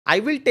I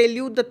will tell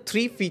you the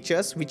 3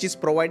 features which is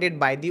provided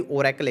by the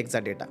Oracle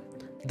Exadata.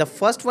 The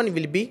first one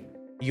will be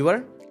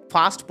your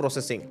fast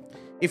processing.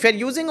 If you are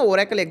using a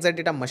Oracle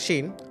Exadata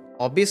machine,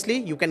 obviously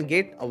you can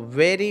get a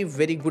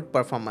very good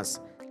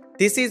performance.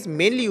 This is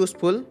mainly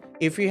useful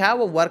if you have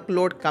a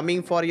workload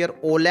coming for your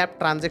OLAP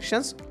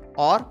transactions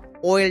or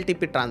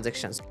OLTP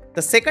transactions.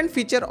 The second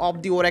feature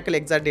of the Oracle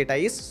Exadata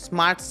is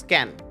Smart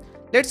Scan.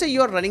 Let's say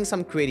you are running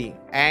some query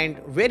and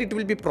where it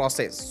will be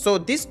processed. So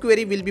this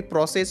query will be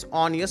processed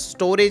on your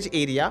storage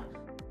area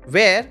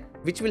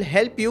which will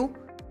help you.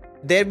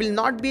 There will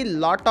not be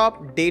lot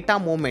of data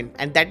movement,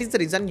 and that is the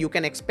reason you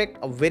can expect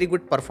a very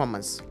good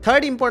performance.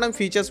 Third important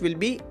features will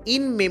be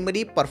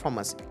in-memory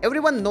performance.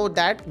 Everyone know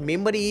that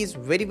memory is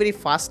very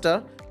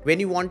faster when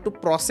you want to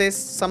process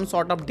some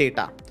sort of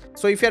data.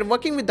 So if you are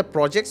working with the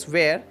projects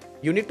where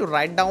you need to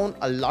write down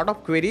a lot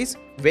of queries,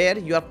 where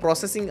you are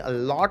processing a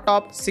lot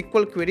of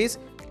SQL queries,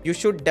 you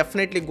should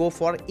definitely go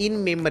for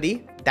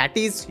in-memory, that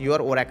is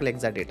your Oracle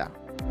Exadata.